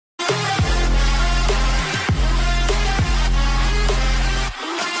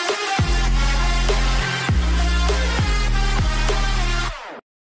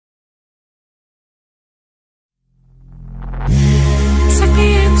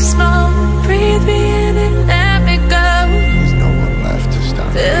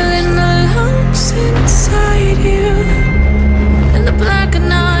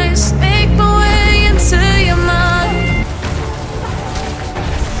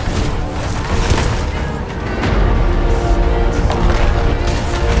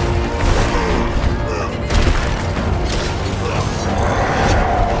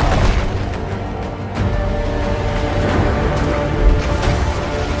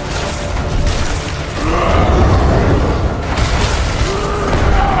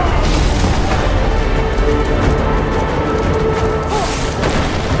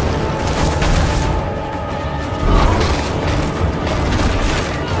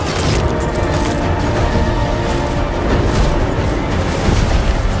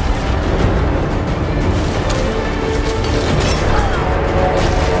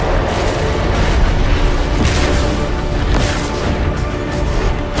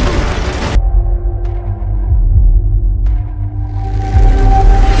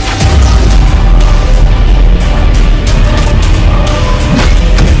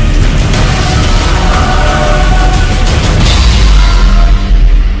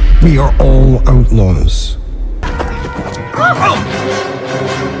We are all outlaws.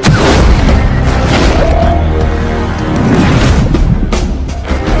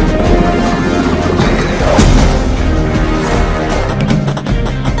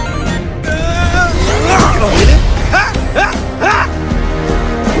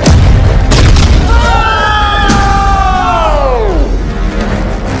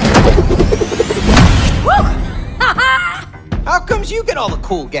 How comes you get all the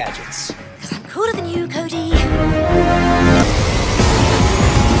cool gadgets? Because I'm cooler than you, Cody.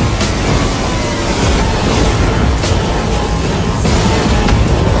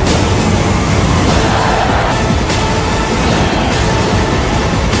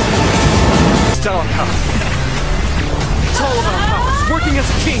 It's all about power. It's all about power. It's working as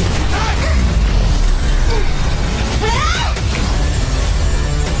a team.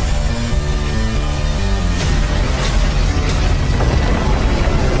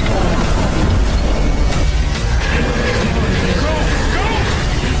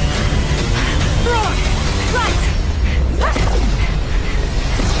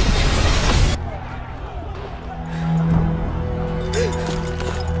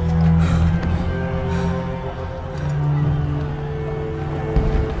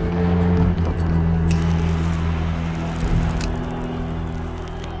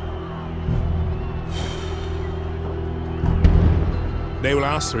 They will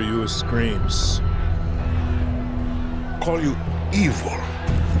answer you with screams. Call you evil.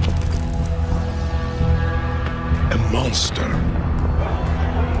 A monster.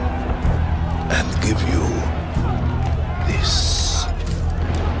 And give you this.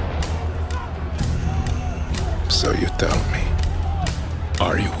 So you tell me,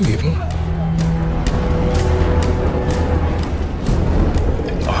 are you evil?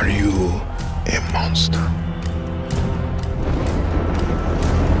 Are you a monster?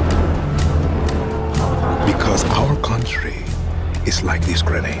 Because our country is like this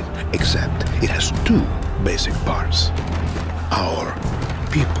grenade, except it has two basic parts. Our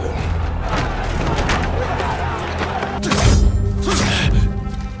people.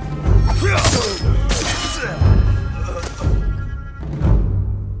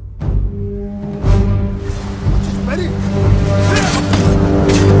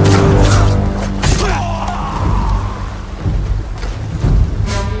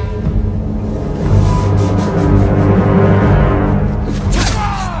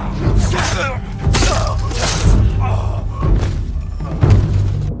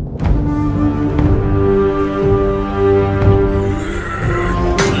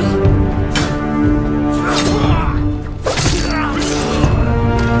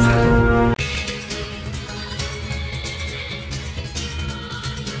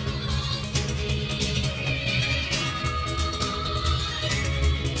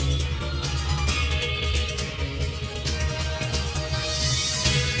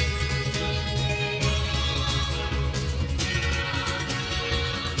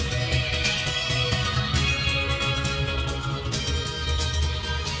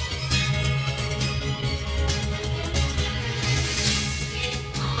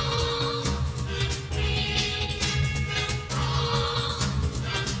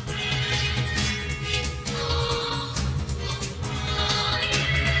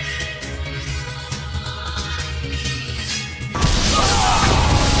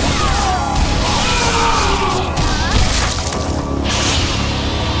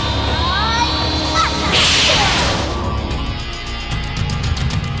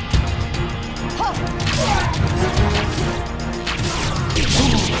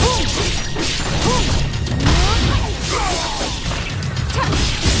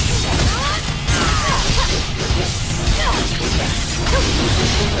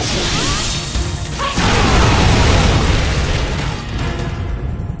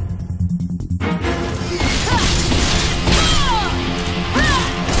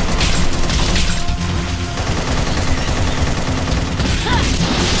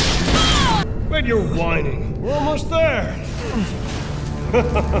 Quit your whining. We're almost there.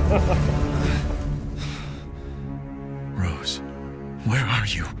 Rose, where are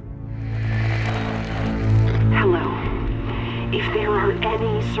you? Hello. If there are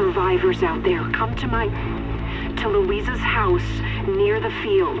any survivors out there, come to Louisa's house near the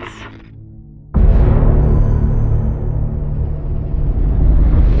fields.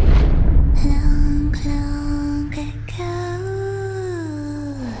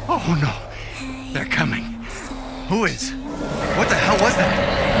 Oh no! They're coming. Who is? What the hell was that?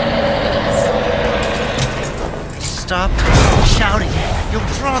 Stop shouting. You'll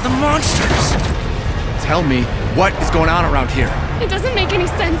draw the monsters. Tell me, what is going on around here? It doesn't make any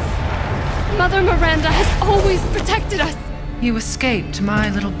sense. Mother Miranda has always protected us. You escaped my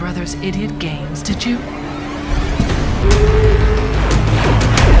little brother's idiot games, did you?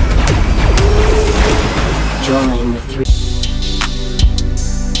 Join the three.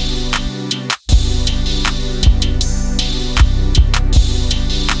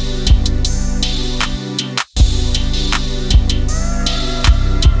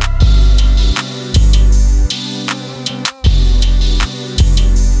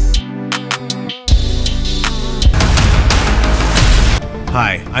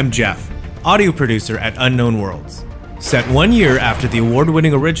 Hi, I'm Jeff, audio producer at Unknown Worlds. Set 1 year after the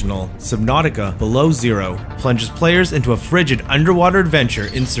award-winning original, Subnautica Below Zero plunges players into a frigid underwater adventure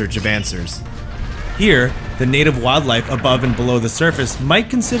in search of answers. Here, the native wildlife above and below the surface might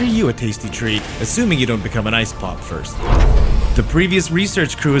consider you a tasty treat, assuming you don't become an ice pop first. The previous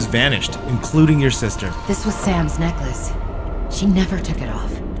research crew has vanished, including your sister. This was Sam's necklace. She never took it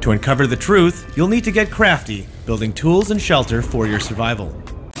off. To uncover the truth, you'll need to get crafty, building tools and shelter for your survival.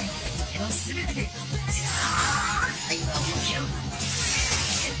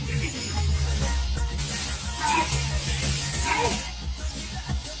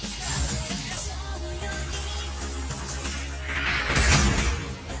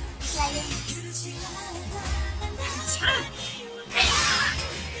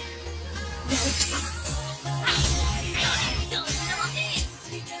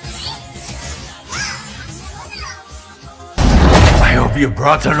 You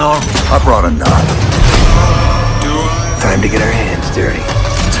brought an army. I brought a knot. Time to get our hands dirty.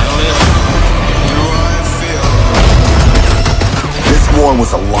 This war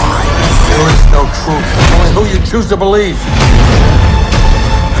was a lie. There is no truth. Only who you choose to believe.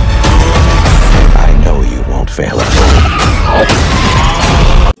 I know you won't fail us.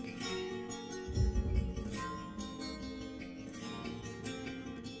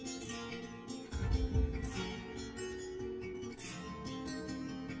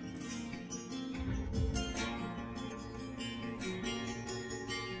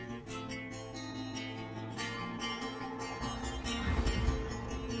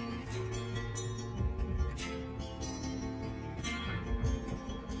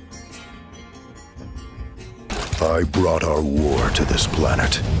 I brought our war to this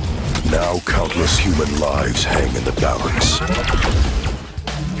planet. Now countless human lives hang in the balance.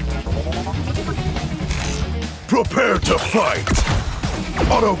 Prepare to fight!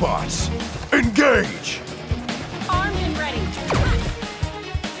 Autobots, engage! Armed and ready.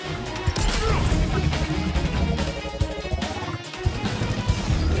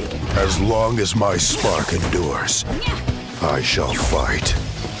 As long as my spark endures, I shall fight.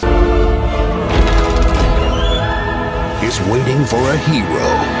 Is waiting for a hero.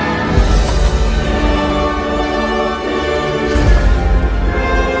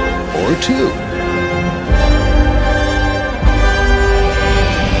 Or two.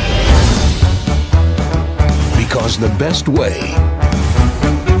 Because the best way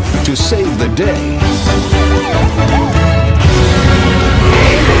to save the day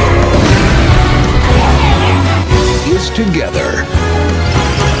is together.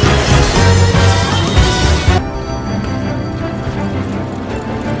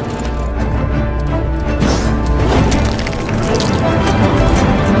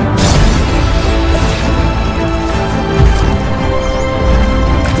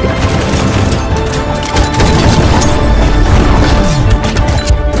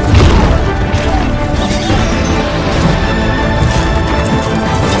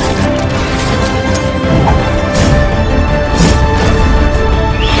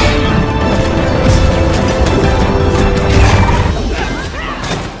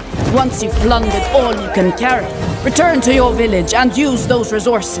 Once you've plundered all you can carry, return to your village and use those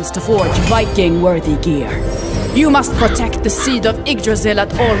resources to forge Viking-worthy gear. You must protect the seed of Yggdrasil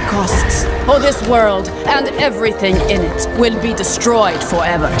at all costs, or this world and everything in it will be destroyed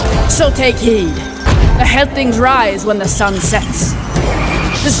forever. So take heed. The Heltings rise when the sun sets.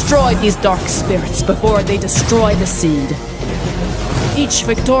 Destroy these dark spirits before they destroy the seed. Each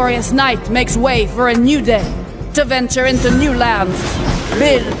victorious knight makes way for a new day, to venture into new lands,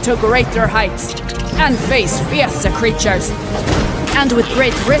 build to greater heights, and face fiercer creatures. And with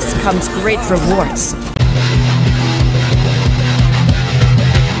great risk comes great rewards.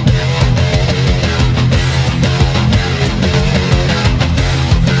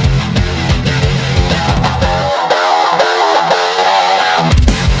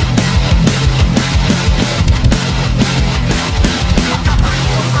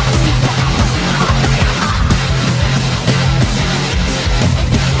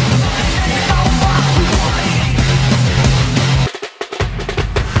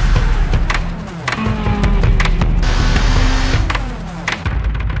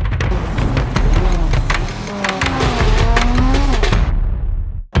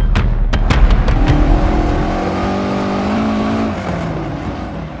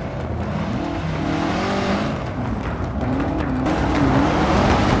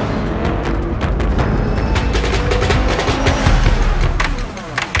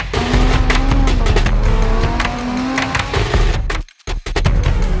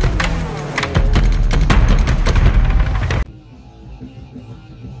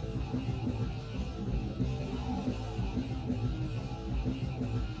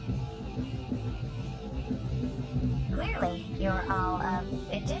 a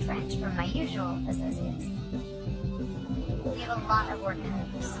bit different from my usual associates. We have a lot of work ahead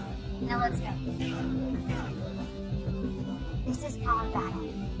of us. Now let's go. This is our battle.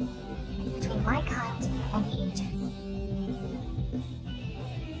 It's between my kind and the agents.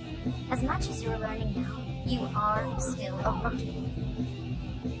 As much as you're learning now, you are still a rookie.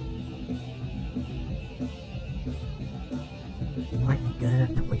 You might be good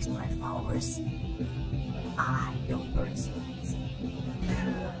enough to waste my followers. I don't burn so easy.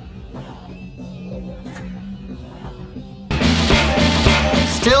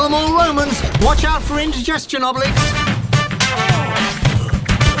 Still more Romans! Watch out for indigestion, Obelix!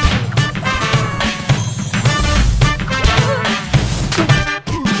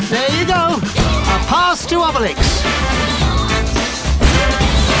 There you go! A pass to Obelix!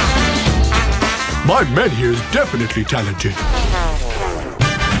 My man here is definitely talented.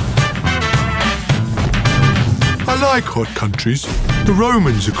 I like hot countries. The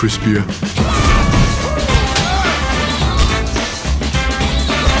Romans are crispier.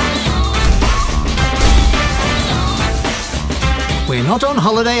 We're not on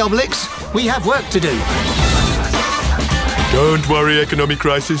holiday, Obelix. We have work to do. Don't worry, economic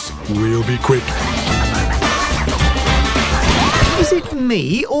crisis. We'll be quick. Is it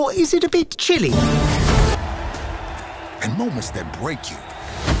me, or is it a bit chilly? And moments that break you.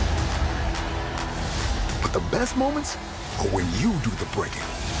 But the best moments are when you do the breaking.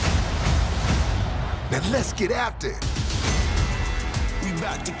 Now let's get after it. We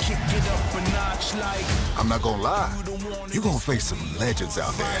about to kick it up a notch like... I'm not gonna lie. You're gonna face some legends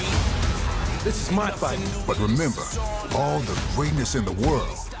out there. This is my fight. But remember, all the greatness in the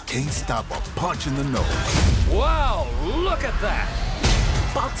world can't stop a punch in the nose. Wow, look at that!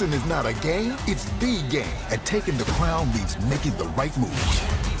 Boxing is not a game, it's the game. And taking the crown means making the right moves.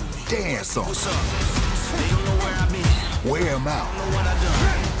 Dance on them. Wear them out.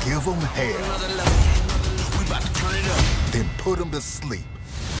 Give them hell. Then put them to sleep.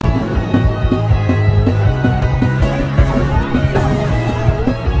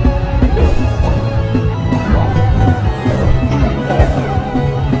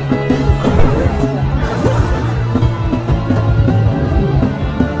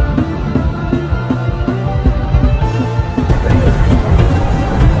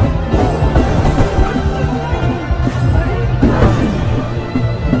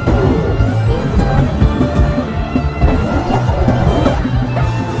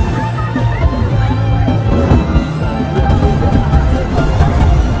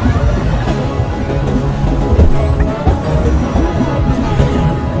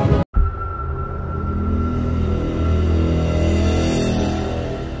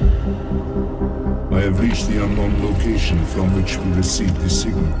 I have reached the unknown location from which we received the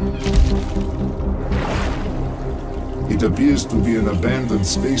signal. It appears to be an abandoned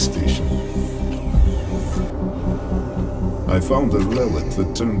space station. I found a relic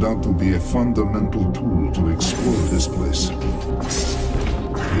that turned out to be a fundamental tool to explore this place.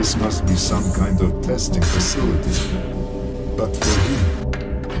 This must be some kind of testing facility. But for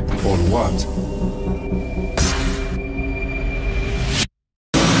whom? For what?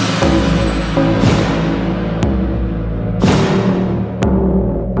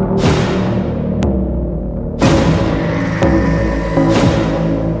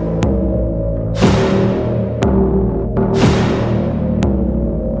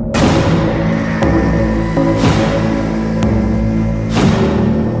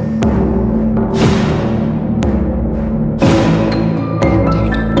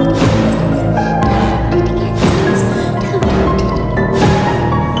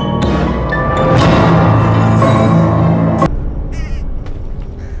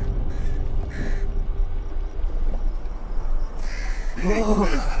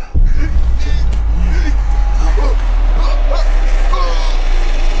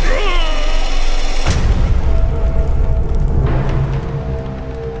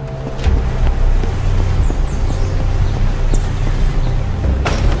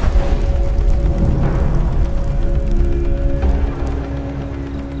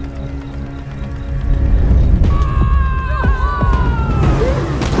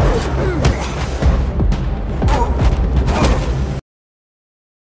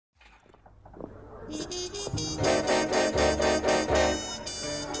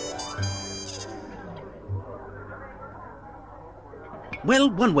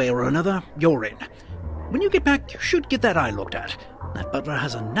 Well, one way or another, you're in. When you get back, you should get that eye looked at. That butler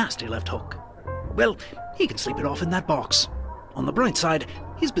has a nasty left hook. Well, he can sleep it off in that box. On the bright side,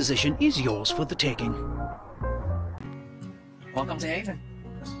 his position is yours for the taking. Welcome to Haven.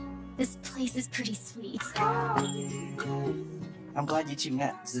 This place is pretty sweet. I'm glad you two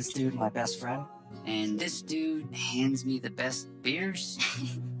met. Is this dude my best friend? And this dude hands me the best beers?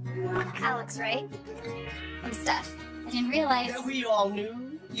 Alex, right? I'm Steph. I didn't realize... Yeah, we all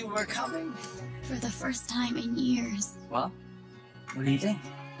knew you were coming. For the first time in years. Well, what do you think?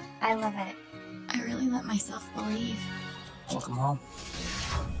 I love it. I really let myself believe. Welcome home.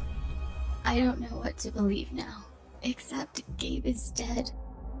 I don't know what to believe now. Except Gabe is dead.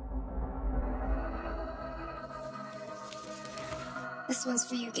 This one's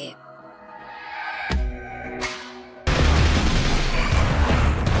for you, Gabe.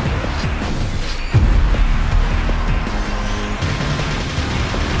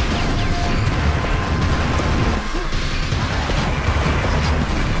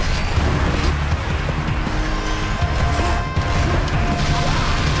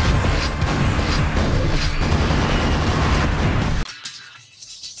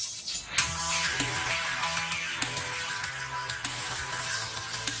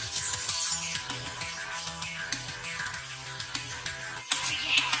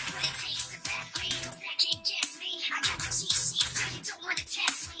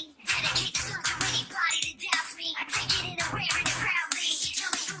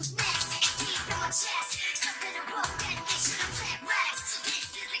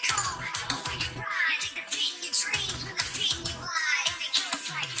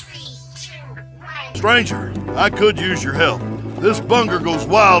 Stranger, I could use your help. This bunger goes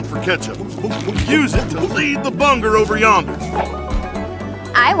wild for ketchup. Use it to lead the bunger over yonder.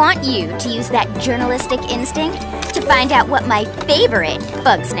 I want you to use that journalistic instinct to find out what my favorite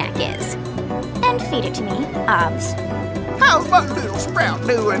bug snack is. And feed it to me, obs. How's my little sprout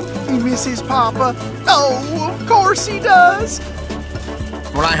doing? He misses Papa? Oh, of course he does.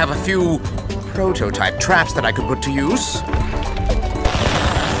 Well, I have a few prototype traps that I could put to use.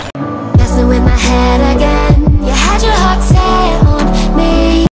 Messing with my head again.